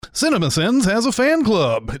CinemaSins has a fan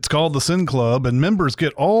club. It's called the Sin Club, and members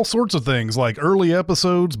get all sorts of things like early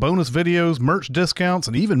episodes, bonus videos, merch discounts,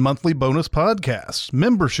 and even monthly bonus podcasts.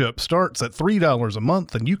 Membership starts at $3 a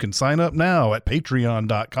month, and you can sign up now at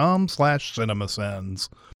patreon.com/CinemaSins.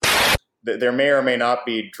 There may or may not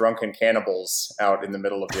be drunken cannibals out in the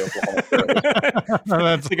middle of the Oklahoma Prairie.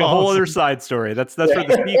 That's like a whole other side story. That's for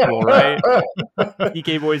the sequel, right?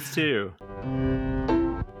 EK Boys 2.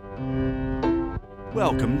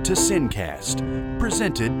 Welcome to Sincast,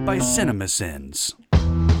 presented by CinemaSins.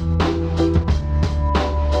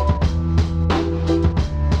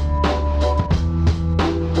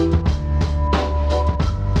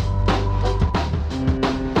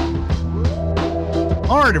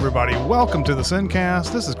 All right, everybody, welcome to the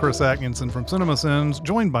Sincast. This is Chris Atkinson from CinemaSins,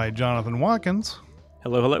 joined by Jonathan Watkins.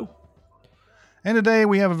 Hello, hello. And today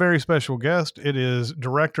we have a very special guest. It is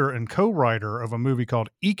director and co-writer of a movie called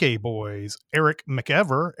EK Boys, Eric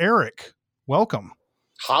McEver. Eric, welcome.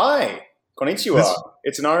 Hi. Konnichiwa.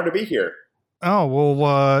 It's an honor to be here. Oh,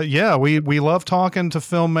 well, yeah, we love talking to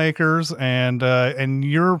filmmakers, and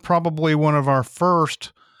you're probably one of our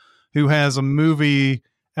first who has a movie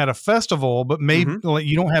at a festival, but maybe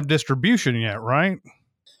you don't have distribution yet, right?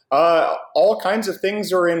 All kinds of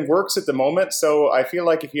things are in works at the moment. So I feel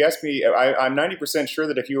like if you ask me, I'm 90% sure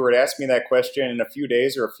that if you were to ask me that question in a few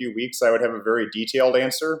days or a few weeks, I would have a very detailed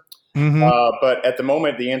answer. But at the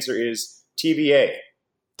moment, the answer is TBA.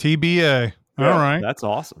 TBA. All right. That's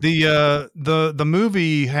awesome. The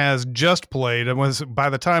movie has just played. It was, by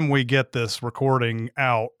the time we get this recording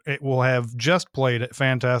out, it will have just played at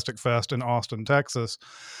Fantastic Fest in Austin, Texas.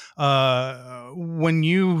 When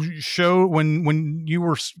you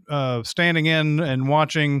were standing in and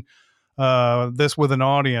watching this with an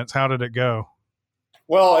audience, how did it go?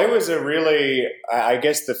 Well, it was a really, I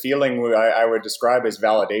guess the feeling I would describe as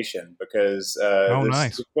validation, because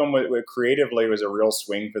nice. The film creatively was a real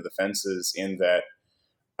swing for the fences in that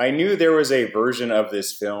I knew there was a version of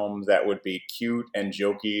this film that would be cute and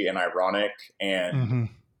jokey and ironic and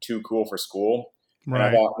too cool for school. Right. And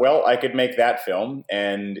I thought, well, I could make that film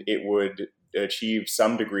and it would achieve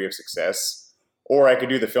some degree of success. Or I could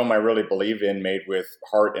do the film I really believe in, made with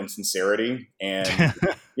heart and sincerity, and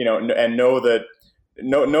and know that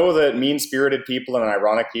mean-spirited people and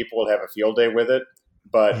ironic people would have a field day with it,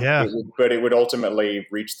 but it would ultimately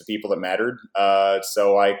reach the people that mattered.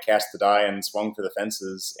 So I cast the die and swung for the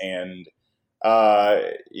fences, and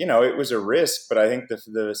it was a risk. But I think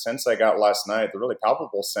the sense I got last night, the really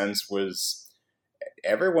palpable sense, was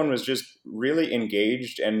everyone was just really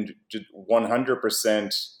engaged and just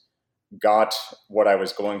 100% got what I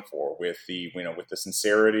was going for with the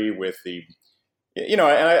sincerity, with the. And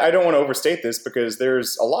I don't want to overstate this because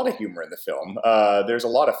there's a lot of humor in the film. There's a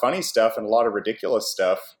lot of funny stuff and a lot of ridiculous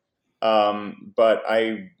stuff. But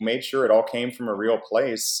I made sure it all came from a real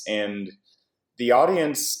place. And the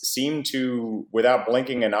audience seemed to, without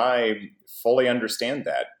blinking an eye, fully understand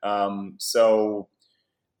that. So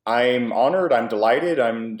I'm honored. I'm delighted.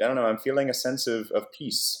 I'm feeling a sense of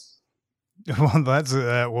peace. Well, that's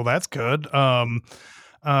good.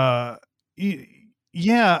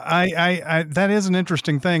 Yeah, I that is an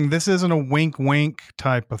interesting thing. This isn't a wink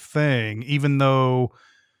type of thing, even though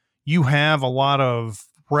you have a lot of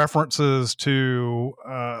references to,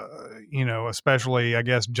 especially, I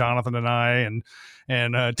guess, Jonathan and I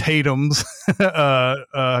and Tatum's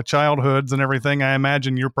childhoods and everything. I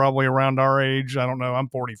imagine you're probably around our age. I don't know. I'm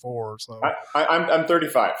 44, so I'm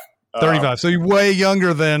 35. 35. So you're way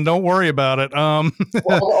younger then. Don't worry about it.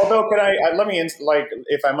 Although, let me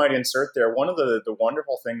if I might insert there, one of the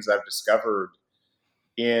wonderful things I've discovered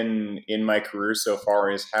in my career so far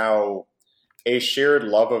is how a shared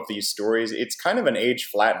love of these stories, it's kind of an age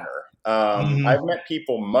flattener. I've met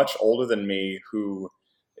people much older than me who,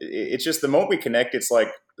 it's just the moment we connect, it's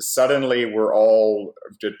like suddenly we're all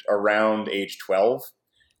around age 12.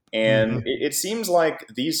 And it seems like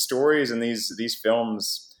these stories and these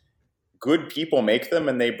films, good people make them,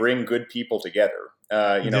 and they bring good people together.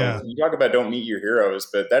 You talk about don't meet your heroes,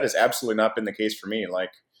 but that has absolutely not been the case for me.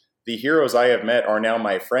 Like, the heroes I have met are now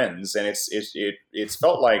my friends, and it's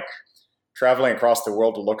felt like traveling across the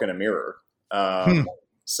world to look in a mirror.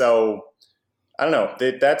 So I don't know.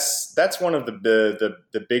 That's one of the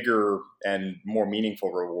bigger and more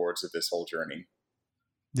meaningful rewards of this whole journey.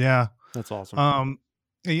 Yeah, that's awesome.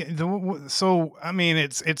 So, I mean,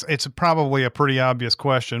 it's probably a pretty obvious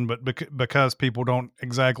question, but because people don't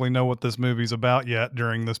exactly know what this movie's about yet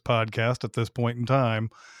during this podcast at this point in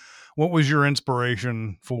time, what was your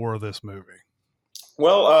inspiration for this movie?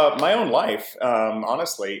 Well, my own life,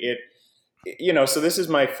 honestly. So this is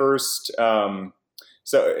my first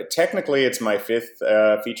So technically, it's my fifth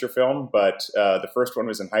feature film, but the first one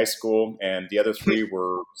was in high school, and the other three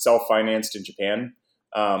were self-financed in Japan.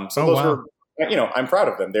 So those were, I'm proud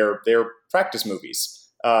of them. They're practice movies,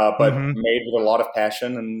 but made with a lot of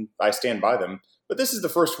passion, and I stand by them. But this is the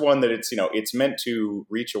first one that it's meant to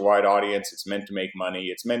reach a wide audience. It's meant to make money.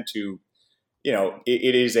 It's meant to,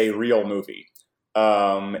 it is a real movie,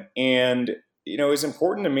 and it's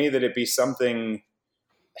important to me that it be something.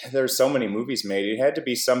 There's so many movies made. It had to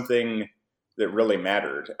be something that really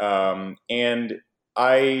mattered. And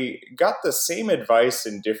I got the same advice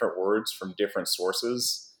in different words from different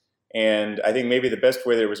sources. And I think maybe the best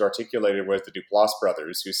way that it was articulated was the Duplass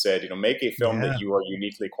brothers, who said, make a film that you are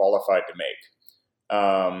uniquely qualified to make.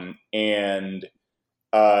 I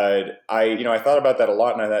thought about that a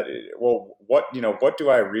lot, and I thought, well, what do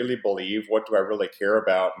I really believe? What do I really care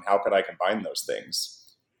about? And how could I combine those things?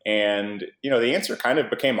 And, the answer kind of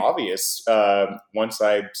became obvious once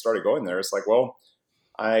I started going there. It's like, well,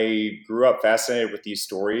 I grew up fascinated with these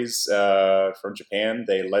stories from Japan.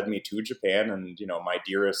 They led me to Japan and, my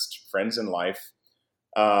dearest friends in life.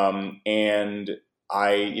 The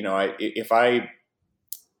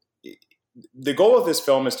goal of this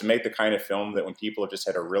film is to make the kind of film that when people have just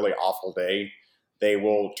had a really awful day, they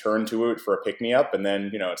will turn to it for a pick-me-up, and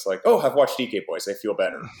then, it's like, oh, I've watched DK Boys, I feel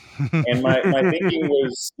better. And my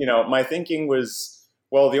thinking was,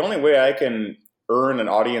 well, the only way I can earn an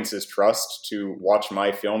audience's trust to watch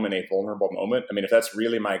my film in a vulnerable moment, if that's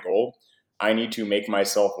really my goal, I need to make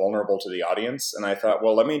myself vulnerable to the audience. And I thought,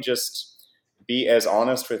 well, let me just be as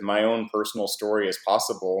honest with my own personal story as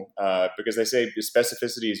possible, because they say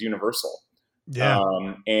specificity is universal. Yeah.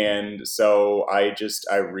 And so I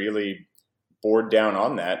really bored down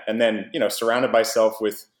on that, and then surrounded myself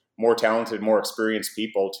with more talented, more experienced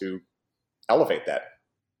people to elevate that.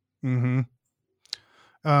 And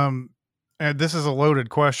this is a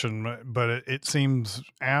loaded question, but it seems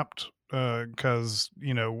apt because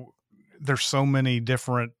there's so many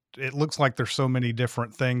different. It looks like there's so many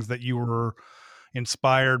different things that you were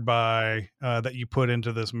inspired by that you put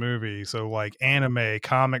into this movie. So like anime,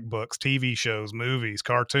 comic books, TV shows, movies,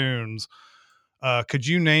 cartoons. Could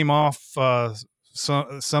you name off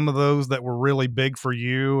some of those that were really big for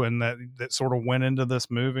you and that sort of went into this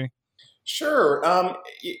movie? Sure. I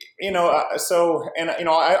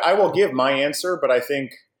will give my answer, but I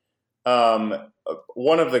think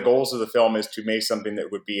one of the goals of the film is to make something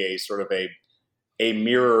that would be a sort of a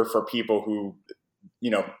mirror for people who,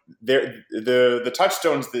 the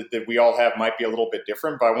touchstones that we all have might be a little bit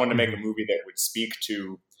different, but I wanted to make a movie that would speak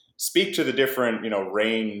to the different,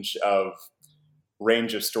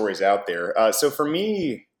 range of stories out there. So for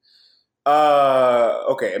me,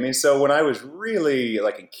 so when I was really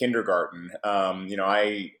like in kindergarten, I'm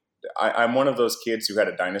one of those kids who had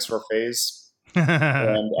a dinosaur phase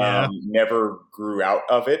and never grew out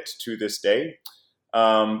of it to this day.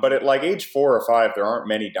 But at like age 4 or 5, there aren't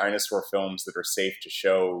many dinosaur films that are safe to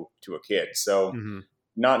show to a kid. So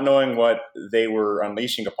not knowing what they were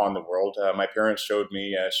unleashing upon the world, my parents showed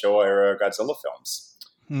me Showa era Godzilla films.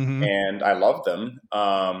 And I loved them.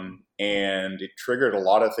 And it triggered a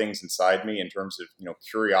lot of things inside me in terms of,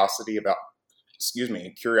 curiosity about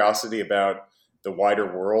the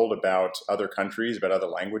wider world, about other countries, about other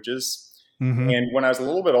languages. And when I was a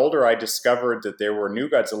little bit older, I discovered that there were new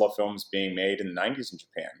Godzilla films being made in the 90s in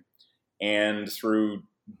Japan. And through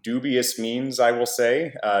dubious means, I will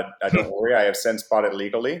say, don't worry, I have since bought it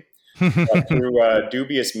legally. But through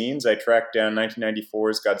dubious means, I tracked down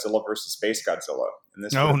 1994's Godzilla vs. Space Godzilla, and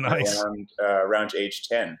this was nice. around age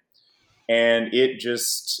 10, and it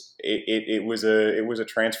was a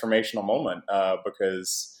transformational moment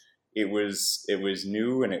because it was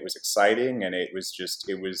new and it was exciting and it was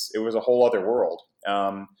a whole other world,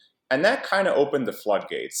 and that kind of opened the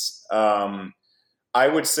floodgates. I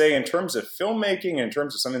would say in terms of filmmaking, in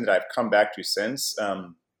terms of something that I've come back to since.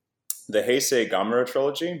 The Heisei Gamera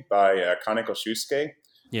trilogy by Kaneko Shusuke.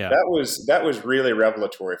 Yeah, that was really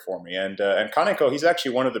revelatory for me. And Kaneko, he's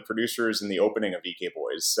actually one of the producers in the opening of DK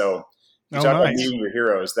Boys. So you talk about meeting your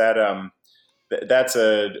heroes. That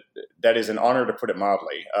is an honor, to put it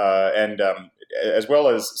mildly. As well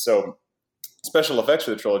as special effects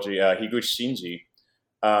for the trilogy, Higuchi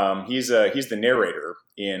Shinji. He's the narrator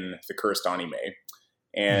in the Cursed Anime.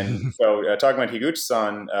 And so talking about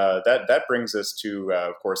Higuchi-san, that brings us to,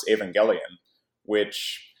 of course, Evangelion,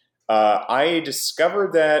 which I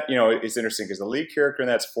discovered that, it's interesting because the lead character in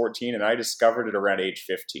that's 14 and I discovered it around age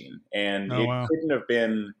 15. And couldn't have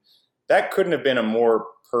been a more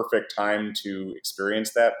perfect time to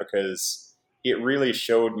experience that, because it really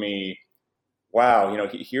showed me, wow,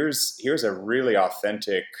 here's a really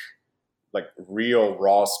authentic like real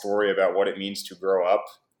raw story about what it means to grow up,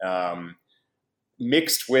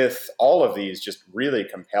 mixed with all of these just really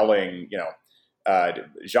compelling,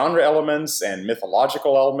 genre elements and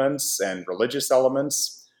mythological elements and religious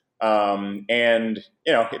elements. And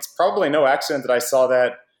it's probably no accident that I saw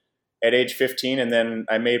that at age 15, and then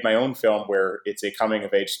I made my own film where it's a coming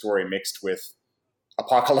of age story mixed with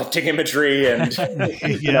apocalyptic imagery and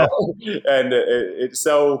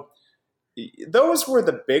so those were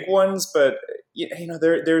the big ones. But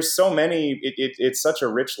there's so many. It's such a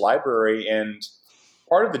rich library, and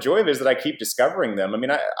part of the joy of it is that I keep discovering them. I mean,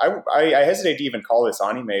 I hesitate to even call this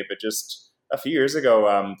anime, but just a few years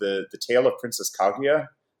ago, the Tale of Princess Kaguya.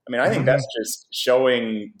 I mean, I think that's just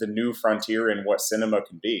showing the new frontier in what cinema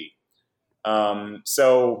can be.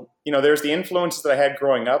 So there's the influences that I had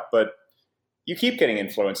growing up, but you keep getting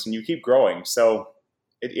influenced and you keep growing. So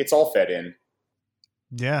it's all fed in.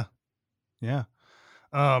 Yeah. Yeah.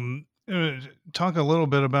 Talk a little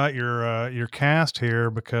bit about your cast here,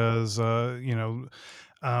 because, especially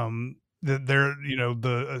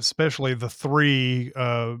the three,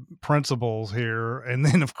 principals here. And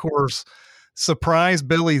then of course, surprise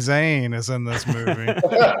Billy Zane is in this movie.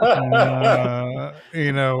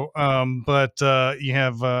 But you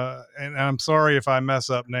have, and I'm sorry if I mess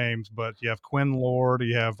up names, but you have Quinn Lord,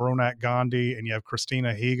 you have Ronak Gandhi, and you have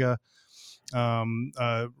Christina Higa,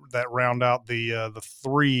 that round out the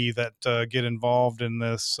three that get involved in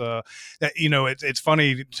this. It's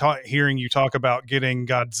funny hearing you talk about getting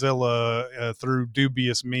Godzilla through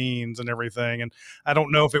dubious means and everything, and I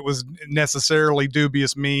don't know if it was necessarily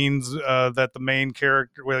dubious means that the main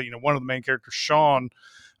character, one of the main characters, Sean,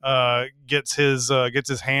 gets his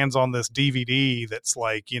hands on this DVD that's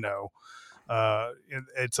like,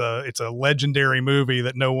 it's a legendary movie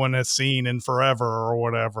that no one has seen in forever or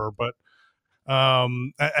whatever. But I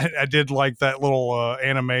did like that little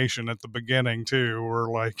animation at the beginning too, where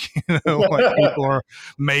like like people are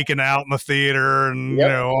making out in the theater and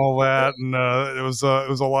all that, and it was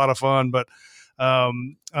a lot of fun. But how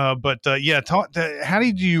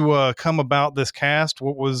did you come about this cast?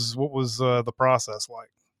 What was the process like?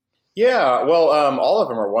 Yeah, well, all of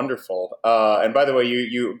them are wonderful. And by the way,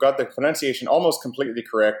 you got the pronunciation almost completely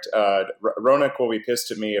correct. Ronak will be pissed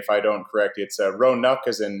at me if I don't correct it. It's Ronak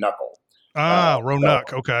as in knuckle.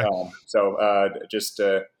 Ronak. Okay. Just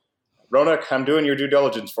Ronak, I'm doing your due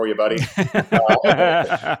diligence for you, buddy.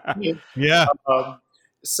 Yeah.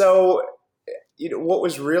 So, what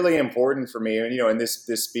was really important for me, and this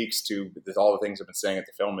speaks to all the things I've been saying at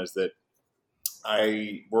the film, is that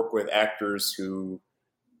I work with actors who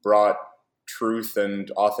brought truth and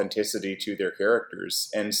authenticity to their characters.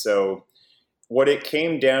 And so what it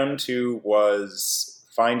came down to was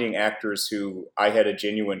finding actors who I had a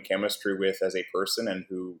genuine chemistry with as a person, and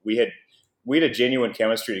who we had a genuine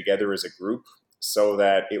chemistry together as a group, so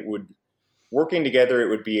that working together, it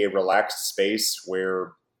would be a relaxed space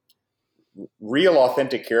where real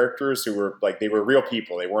authentic characters who were like, they were real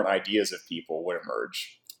people, they weren't ideas of people, would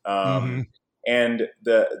emerge. And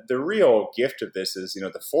the real gift of this is,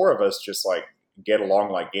 the four of us just like get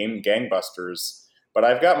along like gangbusters. But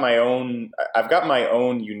I've got my own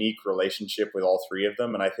unique relationship with all three of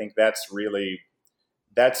them, and I think that's really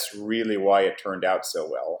why it turned out so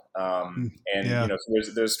well. So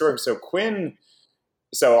there's a story. So Quinn.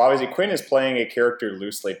 So obviously Quinn is playing a character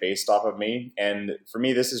loosely based off of me, and for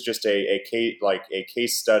me, this is just a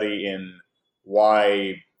case study in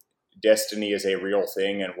why destiny is a real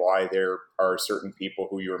thing and why there are certain people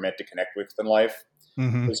who you are meant to connect with in life.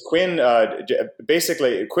 Because Quinn,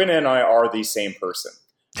 basically, Quinn and I are the same person,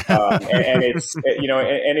 and it's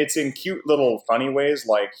and it's in cute little funny ways.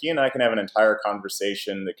 Like, he and I can have an entire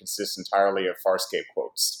conversation that consists entirely of Farscape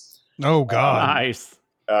quotes. Oh God, nice.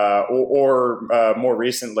 Or more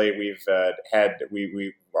recently, we've had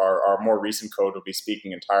our more recent code will be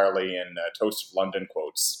speaking entirely in Toast of London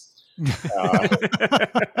quotes.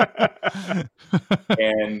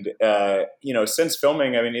 And since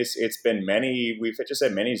filming, I mean, it's been we've just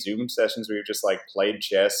had many Zoom sessions where we've just like played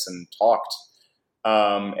chess and talked.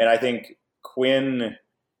 And I think Quinn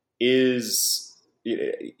is,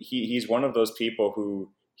 he's one of those people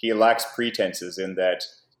who he lacks pretenses, in that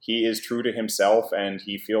he is true to himself, and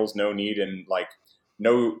he feels no need and like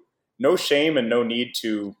no shame and no need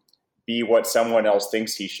to be what someone else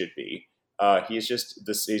thinks he should be. He's just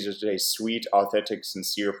a sweet, authentic,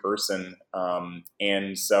 sincere person.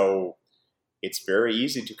 And so it's very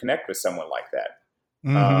easy to connect with someone like that.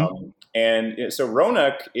 And so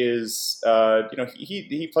Ronak is,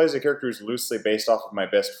 he plays a character who's loosely based off of my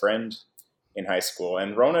best friend in high school.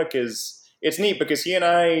 And Ronak it's neat because he and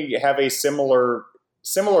I have a similar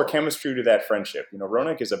chemistry to that friendship.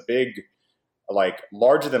 Ronak is a big like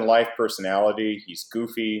larger than life personality. He's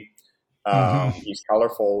goofy. He's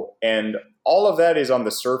colorful, and all of that is on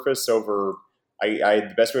the surface over.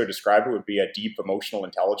 The best way to describe it would be a deep emotional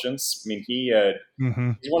intelligence. I mean, he's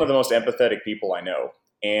one of the most empathetic people I know,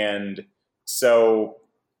 and so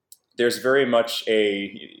there's very much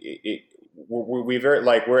we very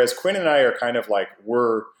like. Whereas Quinn and I are kind of like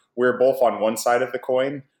we're both on one side of the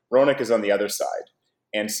coin. Ronak is on the other side,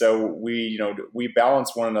 and so we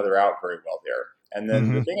balance one another out very well there. And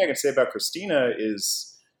then the thing I can say about Christina is.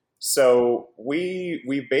 So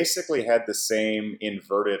we basically had the same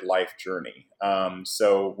inverted life journey.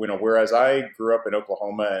 So whereas I grew up in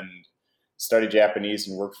Oklahoma and studied Japanese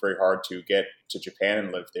and worked very hard to get to Japan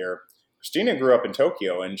and live there, Christina grew up in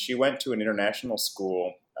Tokyo, and she went to an international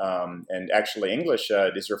school. And actually, English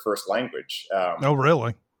is her first language. Oh,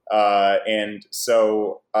 really? And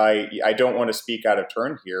so I don't want to speak out of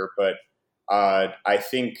turn here, but I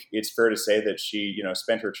think it's fair to say that she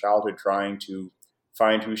spent her childhood trying to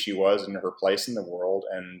find who she was and her place in the world,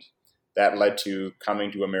 and that led to coming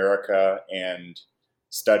to America and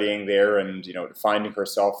studying there, and finding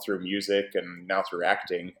herself through music and now through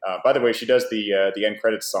acting. By the way, she does the end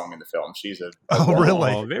credits song in the film. She's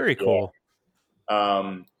really? Oh, very cool.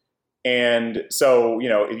 And so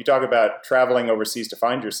if you talk about traveling overseas to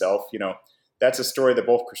find yourself, that's a story that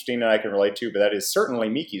both Christina and I can relate to, but that is certainly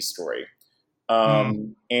Miki's story.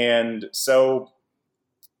 And so.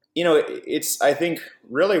 I think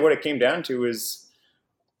really what it came down to is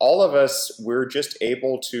all of us, we're just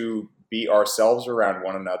able to be ourselves around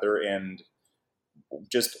one another, and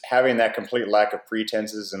just having that complete lack of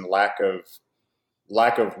pretenses and lack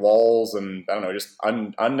of walls and I don't know, just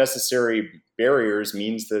unnecessary barriers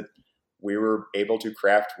means that we were able to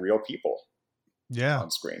craft real people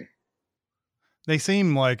on screen. They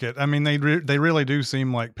seem like it. I mean, they really do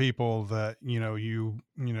seem like people that you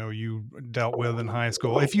dealt with in high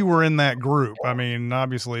school. If you were in that group, I mean,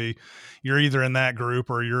 obviously, you're either in that group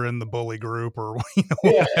or you're in the bully group or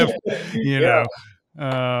whatever.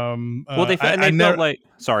 Well, they felt like.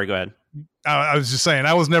 Sorry, go ahead. I was just saying,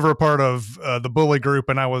 I was never a part of the bully group,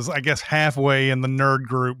 and I was, I guess, halfway in the nerd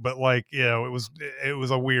group. But it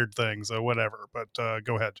was a weird thing. So whatever. But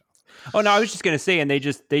go ahead, John. Oh, no, I was just going to say, and they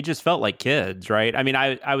just felt like kids, right? I mean,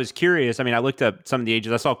 I was curious. I mean, I looked up some of the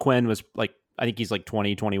ages. I saw Quinn was like, I think he's like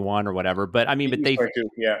 20, 21 or whatever. But I mean, but they, 22,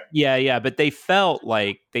 yeah. But they felt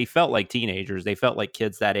like teenagers. They felt like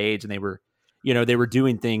kids that age, and they were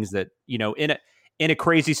doing things that, in a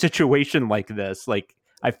crazy situation like this, like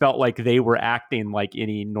I felt like they were acting like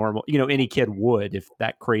any normal, any kid would if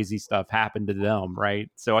that crazy stuff happened to them, right?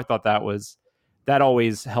 So I thought that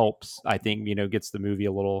always helps. I think, gets the movie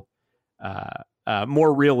a little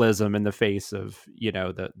more realism in the face of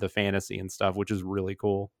the fantasy and stuff, which is really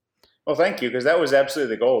cool. Well, thank you, because that was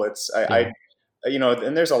absolutely the goal. I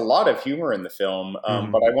and there's a lot of humor in the film,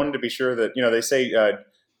 but I wanted to be sure that they say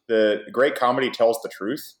the great comedy tells the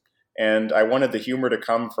truth, and I wanted the humor to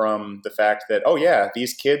come from the fact that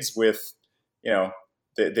these kids with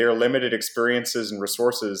their limited experiences and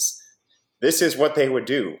resources, this is what they would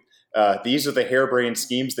do. These are the harebrained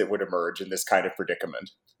schemes that would emerge in this kind of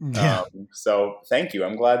predicament. Yeah. So thank you.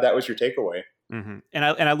 I'm glad that was your takeaway. Mm-hmm. And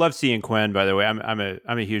I love seeing Quinn, by the way. I'm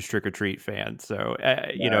a huge Trick or Treat fan. So,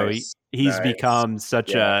 he's become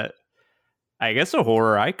such a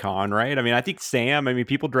horror icon, right? I mean, I think Sam,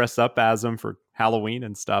 people dress up as him for Halloween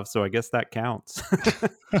and stuff. So I guess that counts.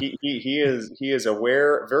 he is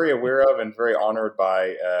very aware of and very honored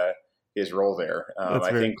by his role there. That's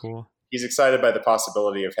very cool. He's excited by the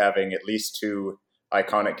possibility of having at least two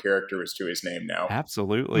iconic characters to his name now.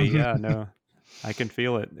 Absolutely. Yeah, no, I can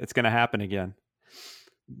feel it. It's going to happen again.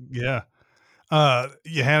 Yeah. I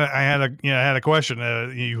had a question.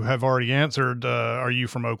 You have already answered, are you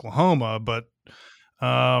from Oklahoma? But,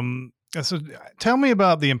 so tell me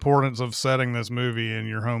about the importance of setting this movie in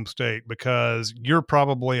your home state, because you're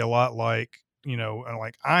probably a lot like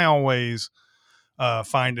I always,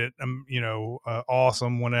 find it,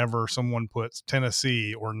 awesome whenever someone puts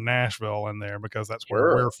Tennessee or Nashville in there, because that's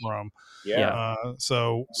where we're from. Yeah.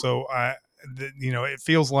 So it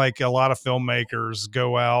feels like a lot of filmmakers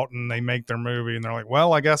go out and they make their movie and they're like,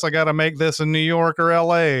 well, I guess I got to make this in New York or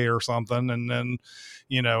LA or something. And then,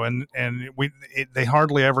 they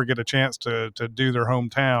hardly ever get a chance to do their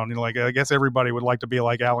hometown. I guess everybody would like to be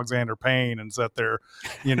like Alexander Payne and set their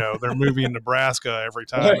movie in Nebraska every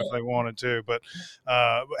time if they wanted to. But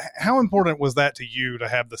how important was that to you to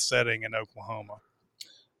have the setting in Oklahoma?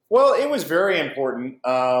 Well, it was very important.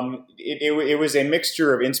 It was a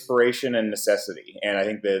mixture of inspiration and necessity. And I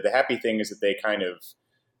think the happy thing is that they kind of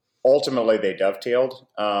ultimately they dovetailed.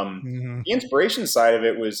 The inspiration side of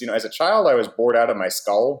it was, as a child, I was bored out of my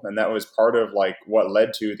skull, and that was part of like what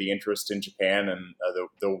led to the interest in Japan and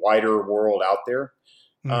the wider world out there.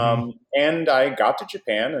 And I got to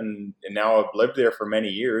Japan, and now I've lived there for many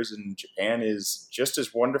years, and Japan is just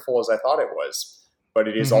as wonderful as I thought it was. But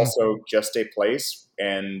it is also just a place,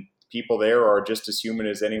 and people there are just as human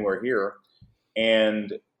as anywhere here.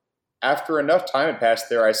 And after enough time had passed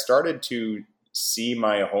there, I started to see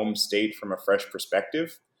my home state from a fresh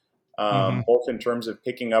perspective, both in terms of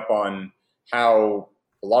picking up on how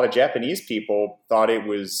a lot of Japanese people thought it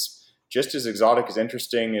was just as exotic as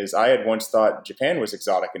interesting as I had once thought Japan was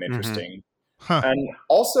exotic and interesting. And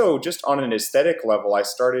also just on an aesthetic level, I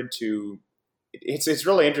started to, it's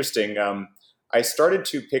really interesting. I started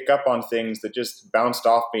to pick up on things that just bounced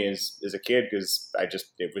off me as a kid, because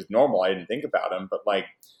it was normal. I didn't think about them, but like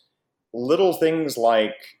little things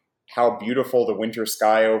like how beautiful the winter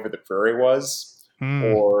sky over the prairie was,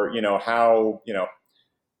 or,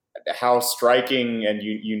 how striking and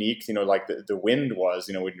unique, like the wind was,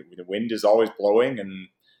 the wind is always blowing, and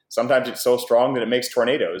sometimes it's so strong that it makes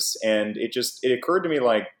tornadoes. And it occurred to me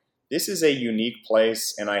like, this is a unique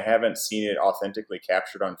place, and I haven't seen it authentically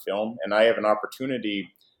captured on film. And I have an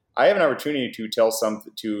opportunity to tell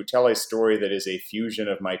a story that is a fusion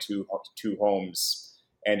of my two homes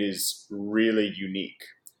and is really unique.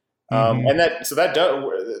 And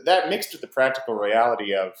that mixed with the practical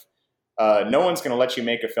reality of, no one's going to let you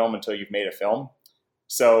make a film until you've made a film.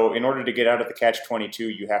 So in order to get out of the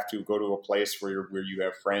catch-22, you have to go to a place where you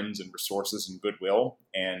have friends and resources and goodwill,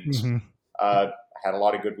 and had a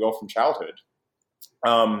lot of goodwill from childhood.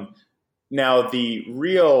 Now, the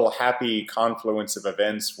real happy confluence of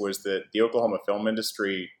events was that the Oklahoma film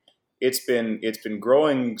industry, it's been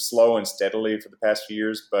growing slow and steadily for the past few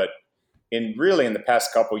years, but in the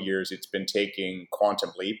past couple years, it's been taking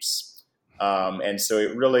quantum leaps. And so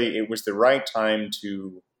it was the right time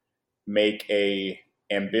to make a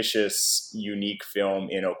ambitious, unique film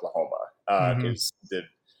in Oklahoma, because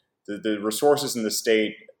the resources in the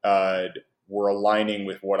state were aligning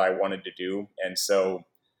with what I wanted to do. And so,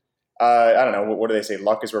 I don't know, what do they say?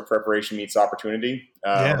 Luck is where preparation meets opportunity.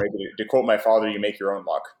 Or maybe to quote my father, you make your own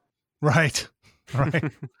luck. Right.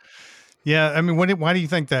 Yeah. I mean, why do you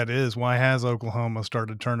think that is? Why has Oklahoma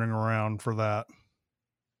started turning around for that?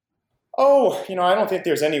 Oh, I don't think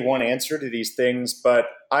there's any one answer to these things, but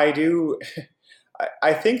I do.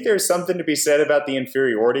 I think there's something to be said about the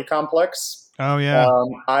inferiority complex. Oh yeah.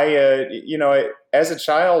 As a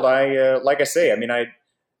child, like I say, I mean,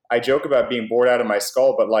 I joke about being bored out of my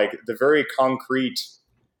skull, but like the very concrete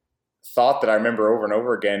thought that I remember over and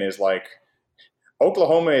over again is like,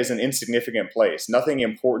 Oklahoma is an insignificant place. Nothing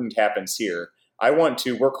important happens here. I want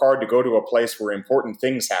to work hard to go to a place where important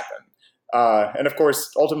things happen. And of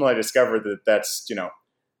course, ultimately I discovered that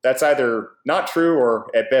that's either not true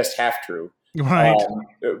or at best half true. Right.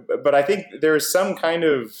 But I think there's some kind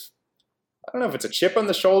of, I don't know if it's a chip on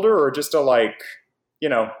the shoulder or just a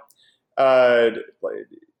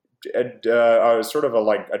sort of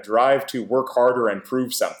a drive to work harder and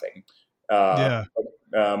prove something.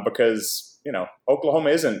 Because, Oklahoma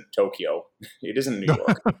isn't Tokyo. It isn't New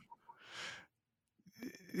York.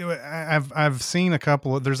 I've seen a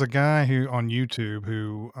couple of, there's a guy who on YouTube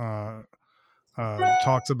who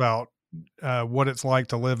talks about what it's like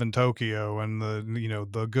to live in Tokyo and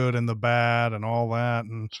the good and the bad and all that.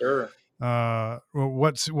 And sure.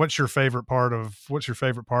 What's your favorite part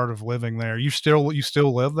of living there? You still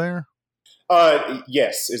live there?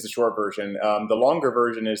 Yes, is the short version. The longer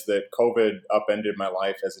version is that COVID upended my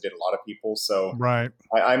life, as it did a lot of people. So right.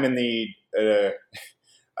 I'm in the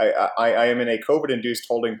I am in a COVID-induced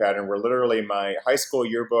holding pattern where literally my high school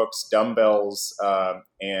yearbooks, dumbbells,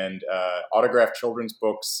 and autographed children's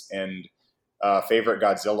books and favorite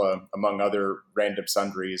Godzilla, among other random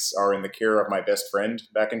sundries, are in the care of my best friend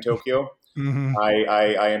back in Tokyo.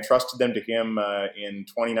 I entrusted them to him in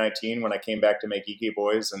 2019 when I came back to make Ike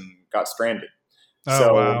Boys and got stranded.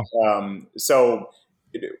 Wow.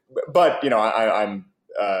 But I'm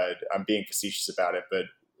being facetious about it, but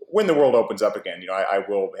when the world opens up again, I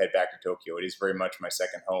will head back to Tokyo. It is very much my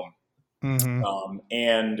second home.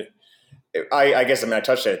 And I guess, I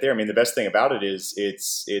touched on it there. The best thing about it is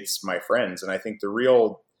it's my friends. And I think the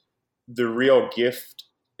real gift,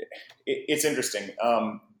 it's interesting.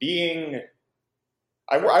 I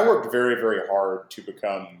worked very, very hard to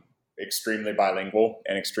become extremely bilingual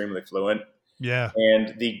and extremely fluent. Yeah.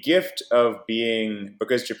 And the gift of being,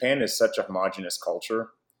 because Japan is such a homogenous culture,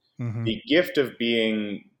 the gift of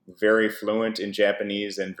being very fluent in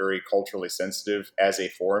Japanese and very culturally sensitive as a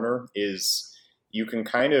foreigner is you can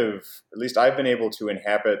kind of, at least I've been able to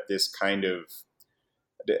inhabit this kind of,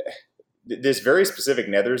 this very specific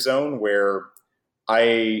nether zone where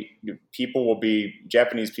Japanese people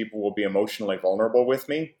will be emotionally vulnerable with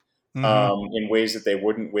me in ways that they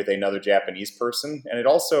wouldn't with another Japanese person. And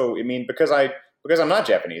because I'm not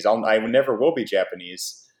Japanese, I never will be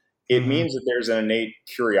Japanese. It means that there's an innate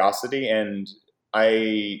curiosity, and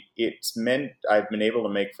it's meant I've been able to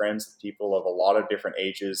make friends with people of a lot of different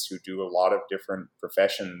ages who do a lot of different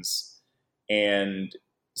professions. And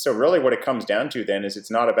so really what it comes down to then is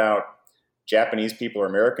it's not about Japanese people or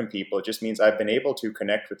American people. It just means I've been able to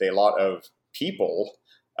connect with a lot of people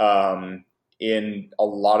in a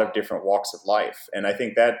lot of different walks of life. And I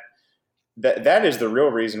think that is the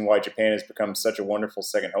real reason why Japan has become such a wonderful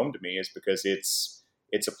second home to me, is because it's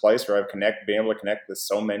a place where I've been able to connect with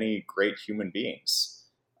so many great human beings.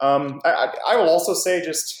 I will also say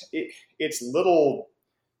it's little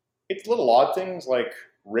odd things like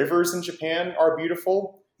rivers in Japan are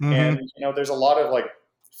beautiful. And, there's a lot of like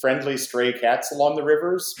friendly stray cats along the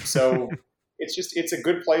rivers. So it's a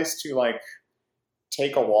good place to like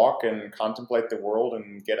take a walk and contemplate the world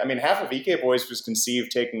and half of Ike Boys was conceived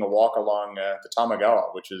taking a walk along the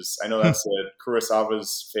Tamagawa, which is, I know that's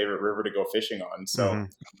Kurosawa's favorite river to go fishing on. So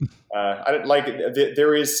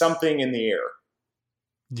there is something in the air.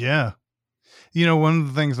 Yeah. One of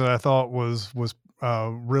the things that I thought was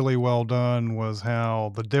really well done was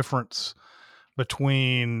how the difference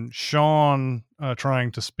between Sean trying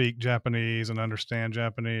to speak Japanese and understand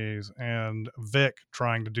Japanese and Vic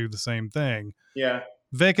trying to do the same thing. Yeah.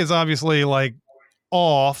 Vic is obviously like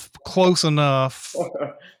off close enough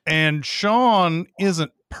and Sean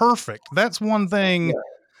isn't perfect. That's one thing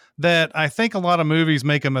that I think a lot of movies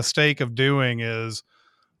make a mistake of doing is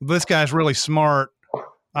this guy's really smart.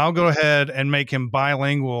 I'll go ahead and make him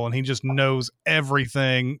bilingual and he just knows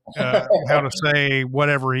everything, how to say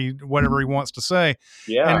whatever he wants to say.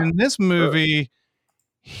 Yeah. And in this movie,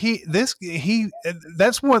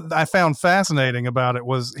 that's what I found fascinating about it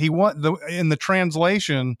was in the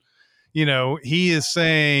translation, he is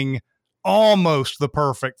saying almost the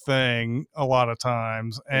perfect thing a lot of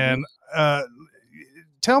times. And,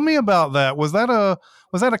 tell me about that. Was that a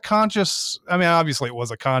conscious, obviously it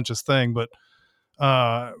was a conscious thing, but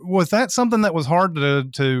was that something that was hard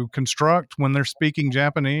to construct when they're speaking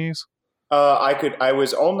Japanese? I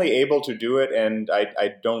was only able to do it, and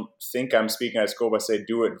I don't think I'm speaking as Kobase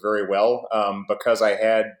do it very well, because I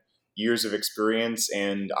had years of experience,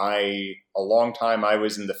 and a long time I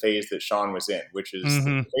was in the phase that Sean was in, which is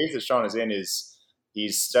the phase that Sean is in is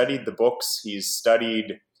he's studied the books, he's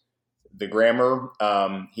studied the grammar,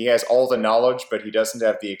 he has all the knowledge, but he doesn't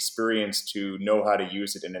have the experience to know how to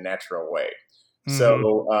use it in a natural way.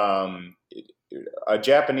 So a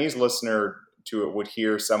Japanese listener to it would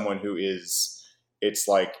hear someone who is, it's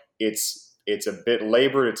a bit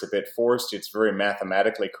labored, it's a bit forced, it's very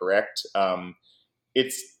mathematically correct.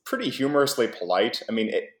 It's pretty humorously polite.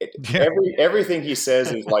 Everything he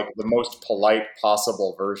says is like the most polite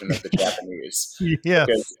possible version of the Japanese. Yes.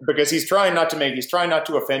 Because he's trying not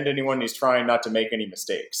to offend anyone. He's trying not to make any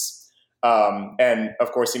mistakes. And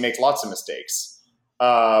of course he makes lots of mistakes.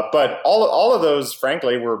 But all of those,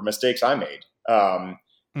 frankly, were mistakes I made. Sean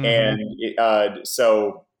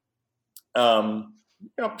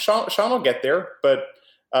will get there, but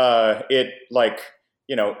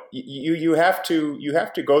you have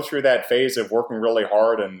to go through that phase of working really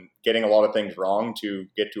hard and getting a lot of things wrong to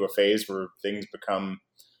get to a phase where things become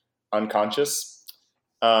unconscious.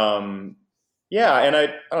 And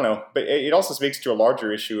I don't know, but it also speaks to a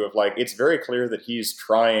larger issue of like, it's very clear that he's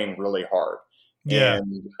trying really hard. Yeah.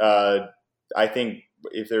 And I think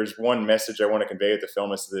if there's one message I want to convey with the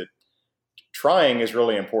film is that trying is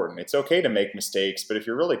really important. It's okay to make mistakes, but if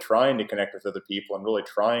you're really trying to connect with other people and really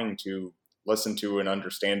trying to listen to and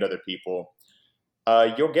understand other people,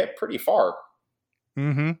 you'll get pretty far.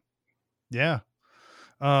 Yeah.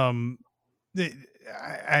 And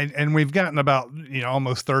we've gotten about,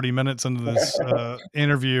 almost 30 minutes into this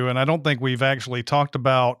interview, and I don't think we've actually talked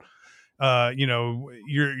about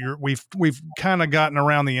we've kind of gotten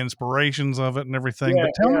around the inspirations of it and everything,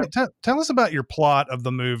 but tell us about your plot of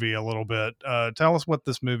the movie a little bit. Tell us what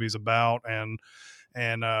this movie's about and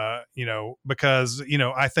because,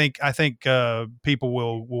 I think people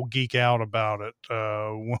will geek out about it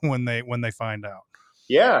when they find out.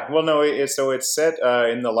 Yeah. Well, no, so it's set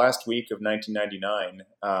in the last week of 1999.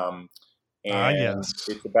 Yes.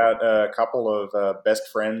 It's about a couple of best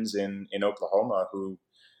friends in Oklahoma who,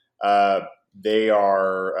 they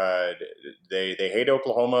hate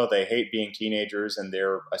Oklahoma. They hate being teenagers, and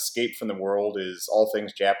their escape from the world is all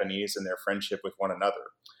things Japanese and their friendship with one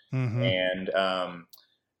another. Mm-hmm. And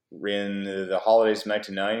in the holidays of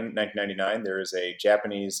 1999, there is a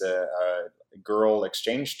Japanese girl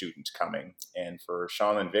exchange student coming. And for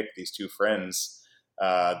Sean and Vic, these two friends,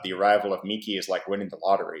 the arrival of Miki is like winning the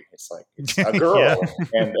lottery. It's like it's a girl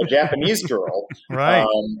and a Japanese girl. Right.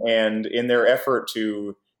 And in their effort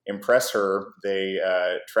to impress her, they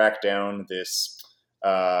track down this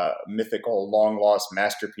mythical, long-lost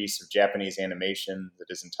masterpiece of Japanese animation that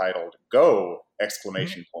is entitled Go! !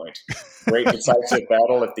 Great decisive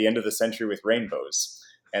battle at the end of the century with rainbows.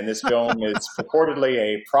 And this film is purportedly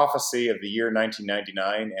a prophecy of the year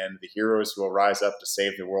 1999 and the heroes who will rise up to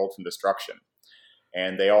save the world from destruction.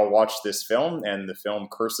 And they all watch this film, and the film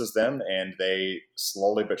curses them, and they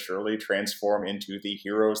slowly but surely transform into the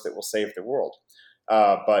heroes that will save the world.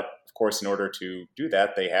 But of course, in order to do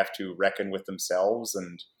that, they have to reckon with themselves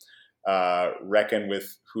and reckon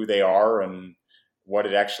with who they are and what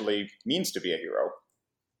it actually means to be a hero.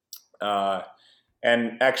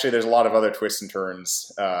 And actually, there's a lot of other twists and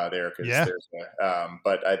turns there.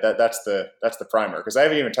 But that's the primer. Because I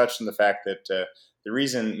haven't even touched on the fact that the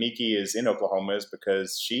reason Miki is in Oklahoma is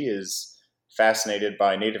because she is fascinated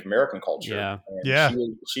by Native American culture.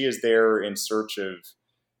 She is there in search of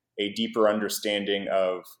a deeper understanding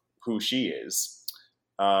of who she is.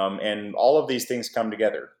 And all of these things come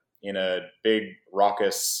together in a big,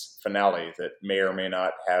 raucous finale that may or may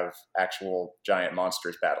not have actual giant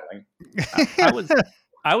monsters battling.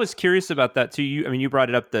 I was curious about that too. You brought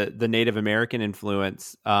it up, the Native American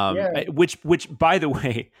influence, which by the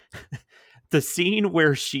way, the scene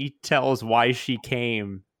where she tells why she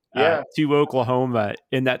came to Oklahoma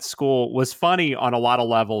in that school was funny on a lot of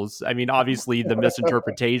levels. I mean, obviously the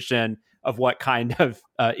misinterpretation of what kind of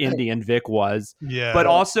Indian Vic was, but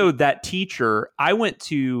also that teacher. I went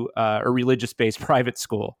to a religious-based private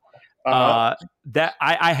school. That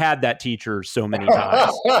I had that teacher so many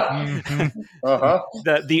times.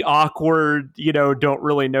 The awkward, don't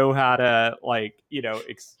really know how to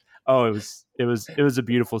it was a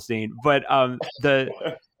beautiful scene. But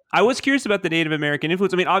I was curious about the Native American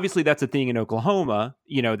influence. I mean, obviously that's a thing in Oklahoma.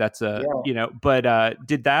 That's but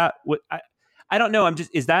did that? I don't know.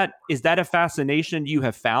 Is that a fascination you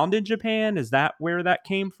have found in Japan? Is that where that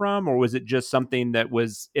came from, or was it just something that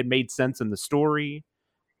it made sense in the story?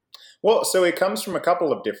 Well, so it comes from a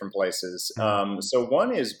couple of different places. So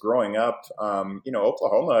one is growing up,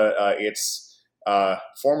 Oklahoma, it's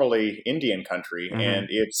formerly Indian country, and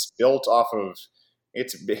it's built off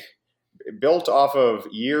of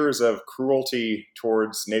years of cruelty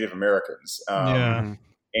towards Native Americans.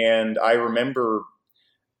 And I remember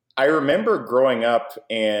growing up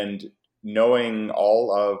and knowing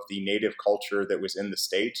all of the Native culture that was in the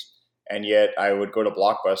state. And yet I would go to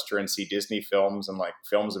Blockbuster and see Disney films and like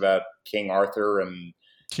films about King Arthur. And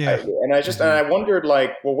I wondered,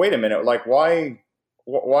 like, well, wait a minute, like, why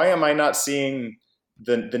am I not seeing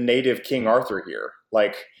the native King Arthur here?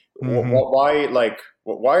 Like, why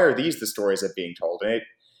are these the stories that are being told? And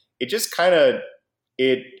it just kind of,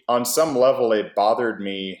 on some level, it bothered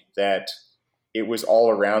me that it was all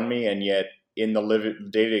around me. And yet in the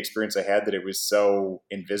day-to-day experience I had, that it was so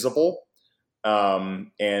invisible.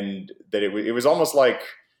 And that it was almost like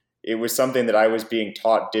it was something that I was being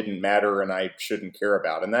taught didn't matter and I shouldn't care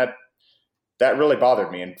about. And that really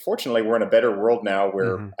bothered me. And fortunately, we're in a better world now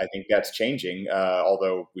where I think that's changing,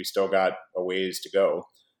 although we still got a ways to go.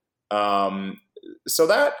 So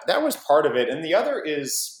that was part of it. And the other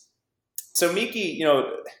is, so Miki,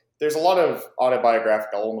 there's a lot of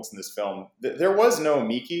autobiographical elements in this film. There was no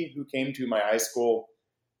Miki who came to my high school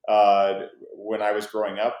when I was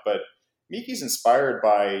growing up, but Miki's inspired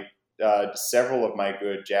by several of my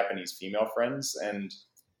good Japanese female friends. And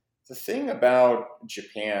the thing about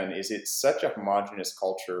Japan is it's such a homogenous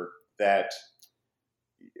culture that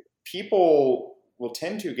people will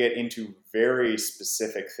tend to get into very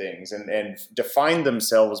specific things and define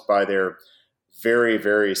themselves by their very,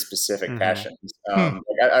 very specific passions.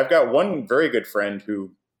 I've got one very good friend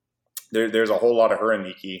who there's a whole lot of her and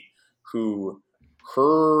Miki who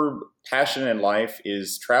her passion in life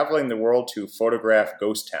is traveling the world to photograph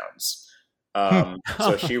ghost towns.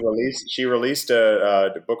 So she released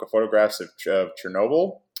a book of photographs of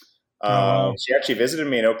Chernobyl. She actually visited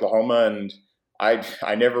me in Oklahoma, and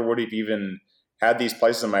I never would have even had these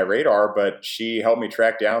places on my radar, but she helped me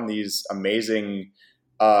track down these amazing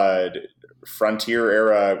frontier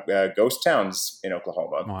era ghost towns in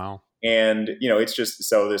Oklahoma. Wow. And, it's just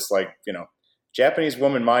so this Japanese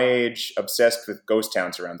woman my age obsessed with ghost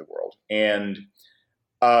towns around the world. And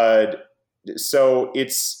so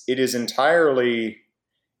it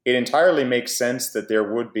entirely makes sense that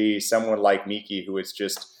there would be someone like Miki who is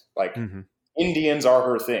just like Indians are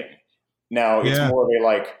her thing. Now it's Yeah. more of a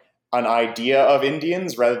like an idea of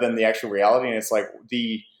Indians rather than the actual reality. And it's like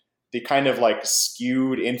the kind of like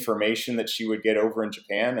skewed information that she would get over in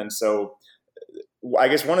Japan. And so I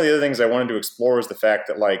guess one of the other things I wanted to explore is the fact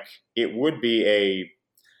that like it would be a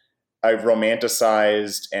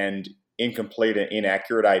romanticized and incomplete and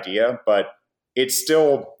inaccurate idea, but it's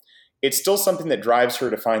still something that drives her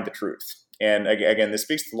to find the truth. And again, this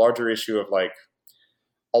speaks to the larger issue of like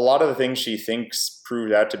a lot of the things she thinks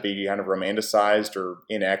proved out to be kind of romanticized or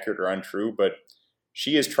inaccurate or untrue, but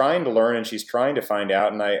she is trying to learn and she's trying to find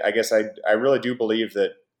out. And I guess I really do believe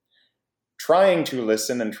that trying to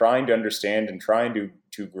listen and trying to understand and trying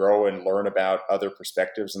to grow and learn about other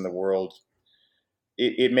perspectives in the world,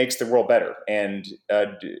 it makes the world better. And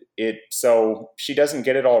so she doesn't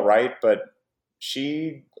get it all right, but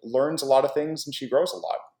she learns a lot of things and she grows a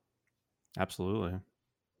lot. Absolutely.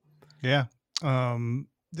 Yeah.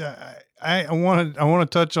 I want to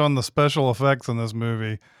touch on the special effects in this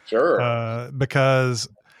movie. Sure. Because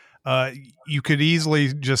you could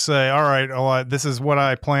easily just say, all right, this is what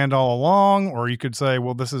I planned all along. Or you could say,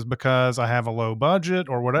 well, this is because I have a low budget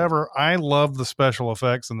or whatever. I love the special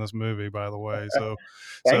effects in this movie, by the way. So,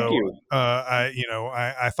 Thank you.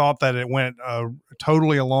 I thought that it went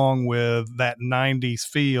totally along with that 90s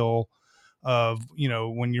feel of,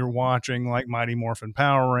 when you're watching like Mighty Morphin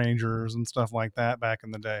Power Rangers and stuff like that back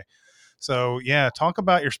in the day. So yeah, talk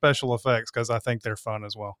about your special effects, because I think they're fun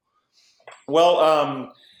as well.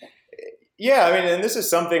 Well, yeah, I mean, and this is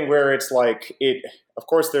something where it's like of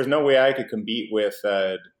course, there's no way I could compete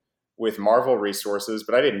with Marvel resources,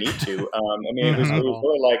 but I didn't need to. I mean, it was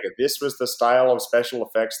really like this was the style of special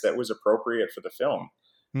effects that was appropriate for the film.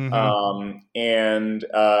 Mm-hmm.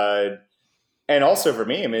 And also for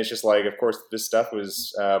me, I mean, it's just like, of course, this stuff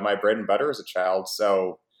was my bread and butter as a child.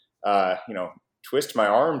 So, twist my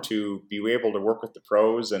arm to be able to work with the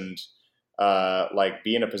pros and like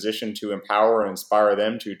be in a position to empower and inspire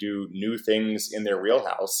them to do new things in their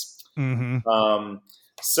wheelhouse. Mm-hmm.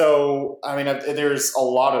 So, I mean, there's a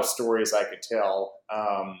lot of stories I could tell.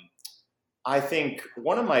 I think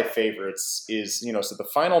one of my favorites is, so the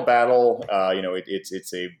final battle,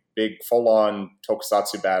 it's a big full-on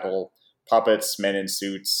tokusatsu battle, puppets, men in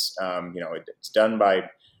suits. It's done by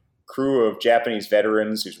crew of Japanese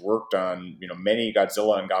veterans who's worked on, many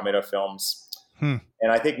Godzilla and Gamera films. And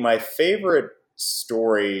I think my favorite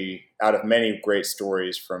story out of many great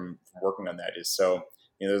stories from working on that is,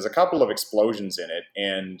 there's a couple of explosions in it,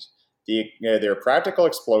 and they're practical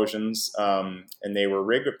explosions, and they were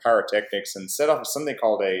rigged with pyrotechnics and set off with something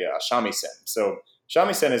called a shamisen. So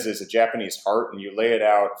shamisen is a Japanese heart, and you lay it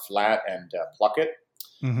out flat and pluck it.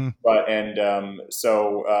 Mm-hmm.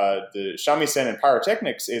 The shamisen and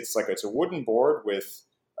pyrotechnics, it's a wooden board with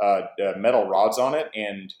metal rods on it,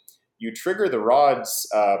 and you trigger the rods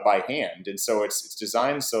by hand. And so it's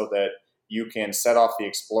designed so that you can set off the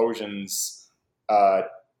explosions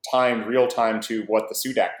timed real time to what the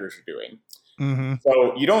suit actors are doing. Mm-hmm.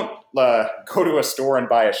 So you don't go to a store and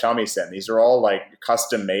buy a shamisen. These are all like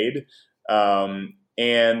custom made.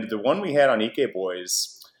 And the one we had on Ike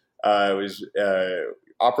Boys was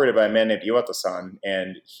operated by a man named Iwata-san,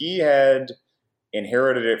 and he had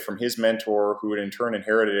inherited it from his mentor, who had in turn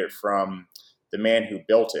inherited it from the man who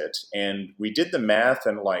built it. And we did the math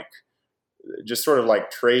and just sort of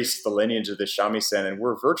traced the lineage of the shamisen, and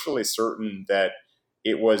we're virtually certain that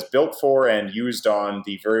it was built for and used on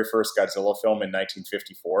the very first Godzilla film in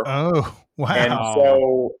 1954. Oh, wow. And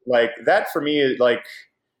so that for me is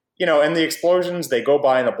and the explosions, they go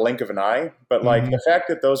by in the blink of an eye, but the fact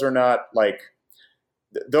that those are not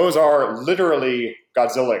those are literally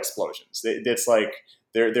Godzilla explosions. It's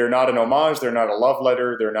they're not an homage, they're not a love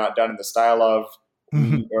letter, they're not done in the style of,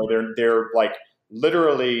 or they're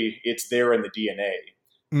literally, it's there in the DNA.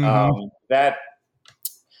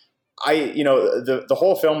 The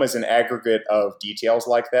whole film is an aggregate of details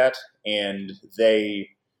like that, and they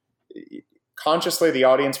consciously, the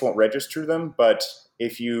audience won't register them, but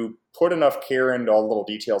if you put enough care into all the little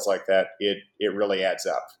details like that, it really adds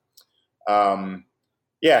up.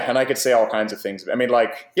 And I could say all kinds of things. I mean,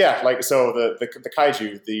 so the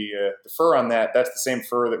kaiju, the fur on that's the same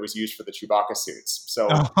fur that was used for the Chewbacca suits. So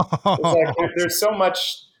it's there's so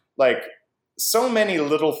much, so many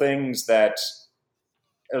little things that,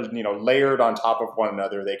 layered on top of one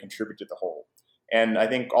another, they contribute to the whole. And I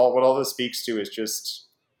think what all this speaks to is just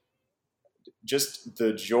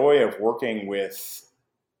the joy of working with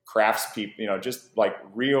craftspeople, just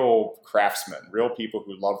real craftsmen, real people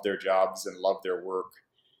who love their jobs and love their work,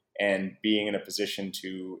 and being in a position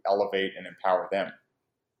to elevate and empower them.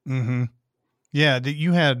 Mm-hmm. Yeah,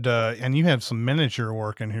 you had and you had some miniature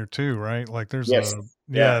work in here too, right? Like there's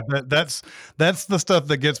Yes. that's the stuff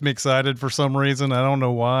that gets me excited for some reason. I don't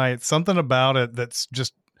know why. It's something about it that's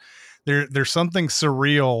just there's something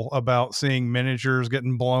surreal about seeing miniatures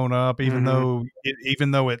getting blown up, even though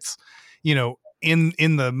it's, you know,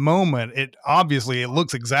 in the moment, it obviously it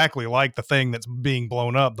looks exactly like the thing that's being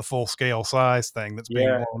blown up, the full scale size thing that's being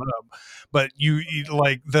blown up. But you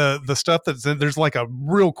like the stuff that's in, there's like a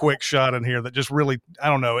real quick shot in here that just really, I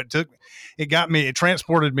don't know, it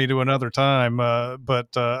transported me to another time. I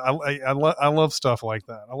love stuff like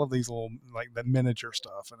that. I love these little, like the miniature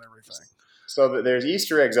stuff and everything. So there's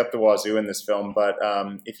Easter eggs up the wazoo in this film, but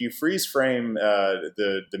if you freeze frame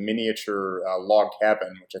the miniature log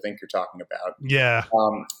cabin, which I think you're talking about,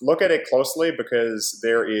 look at it closely because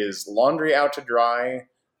there is laundry out to dry,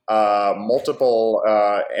 multiple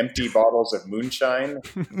empty bottles of moonshine,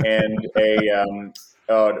 and a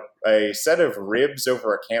set of ribs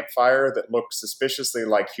over a campfire that look suspiciously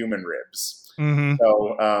like human ribs. Mm-hmm.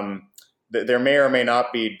 So there may or may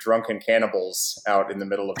not be drunken cannibals out in the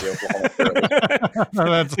middle of the Oklahoma prairie.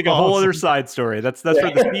 That's like a whole other side story. That's for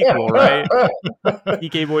the sequel, right?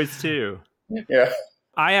 EK Boys 2. Yeah.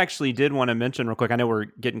 I actually did want to mention real quick, I know we're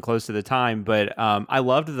getting close to the time, but I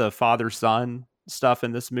loved the father-son stuff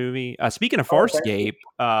in this movie. Speaking of Farscape,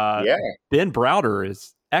 Ben Browder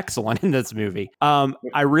is excellent in this movie.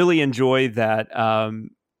 I really enjoy that.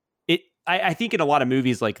 I think in a lot of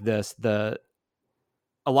movies like this,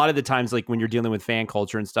 a lot of the times, like when you're dealing with fan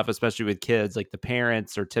culture and stuff, especially with kids, like the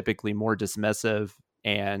parents are typically more dismissive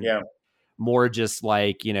and more just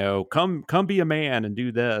like, you know, come be a man and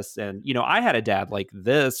do this. And, you know, I had a dad like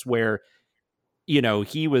this where, you know,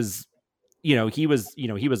 he was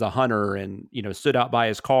a hunter and, you know, stood out by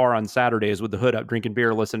his car on Saturdays with the hood up, drinking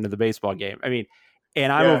beer, listening to the baseball game. I mean,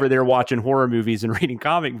 and I'm over there watching horror movies and reading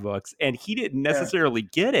comic books, and he didn't necessarily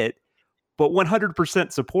get it, but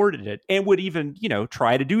 100% supported it and would even, you know,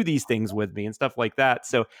 try to do these things with me and stuff like that.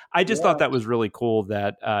 So I just thought that was really cool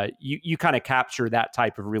that you kind of capture that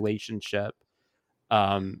type of relationship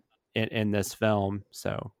in this film.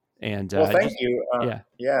 So, and thank you.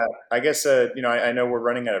 I guess, you know, I know we're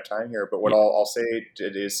running out of time here, but what I'll say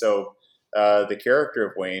is, so the character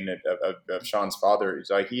of Wayne, of Sean's father, is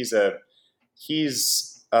like, he's a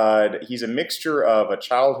mixture of a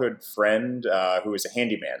childhood friend who is a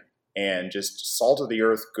handyman and just salt of the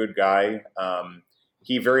earth, good guy.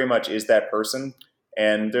 He very much is that person.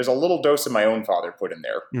 And there's a little dose of my own father put in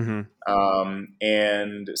there. Mm-hmm.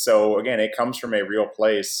 And so again, it comes from a real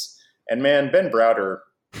place. And man, Ben Browder,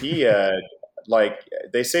 he, like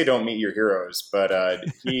they say, don't meet your heroes, but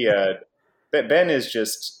Ben is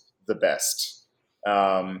just the best.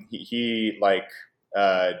 He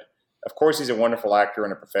of course he's a wonderful actor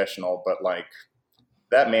and a professional, but like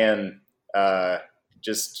that man,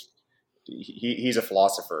 he's a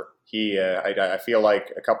philosopher. I feel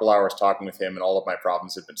like a couple hours talking with him and all of my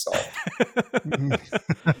problems have been solved.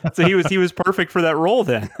 So he was perfect for that role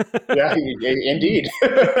then. Yeah, indeed.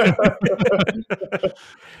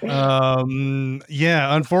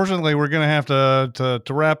 Unfortunately we're going to have to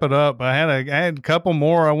wrap it up. I had a couple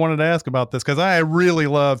more I wanted to ask about this, because I really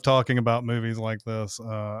love talking about movies like this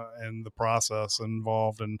and the process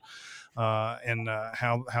involved and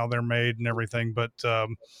how they're made and everything. But the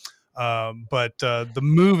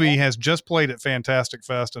movie has just played at Fantastic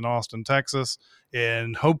Fest in Austin, Texas,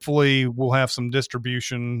 and hopefully we'll have some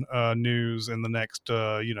distribution news in the next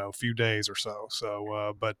few days or so.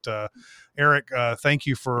 So, Eric, thank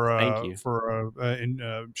you for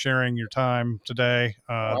sharing your time today.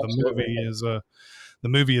 The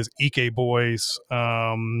movie is EK Boys,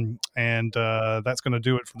 and that's going to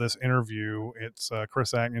do it for this interview. It's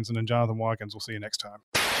Chris Atkinson and Jonathan Watkins. We'll see you next time.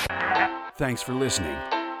 Thanks for listening.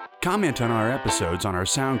 Comment on our episodes on our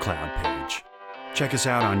SoundCloud page. Check us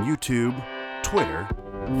out on YouTube, Twitter,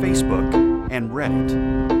 Facebook, and Reddit.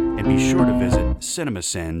 And be sure to visit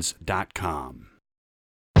cinemasins.com.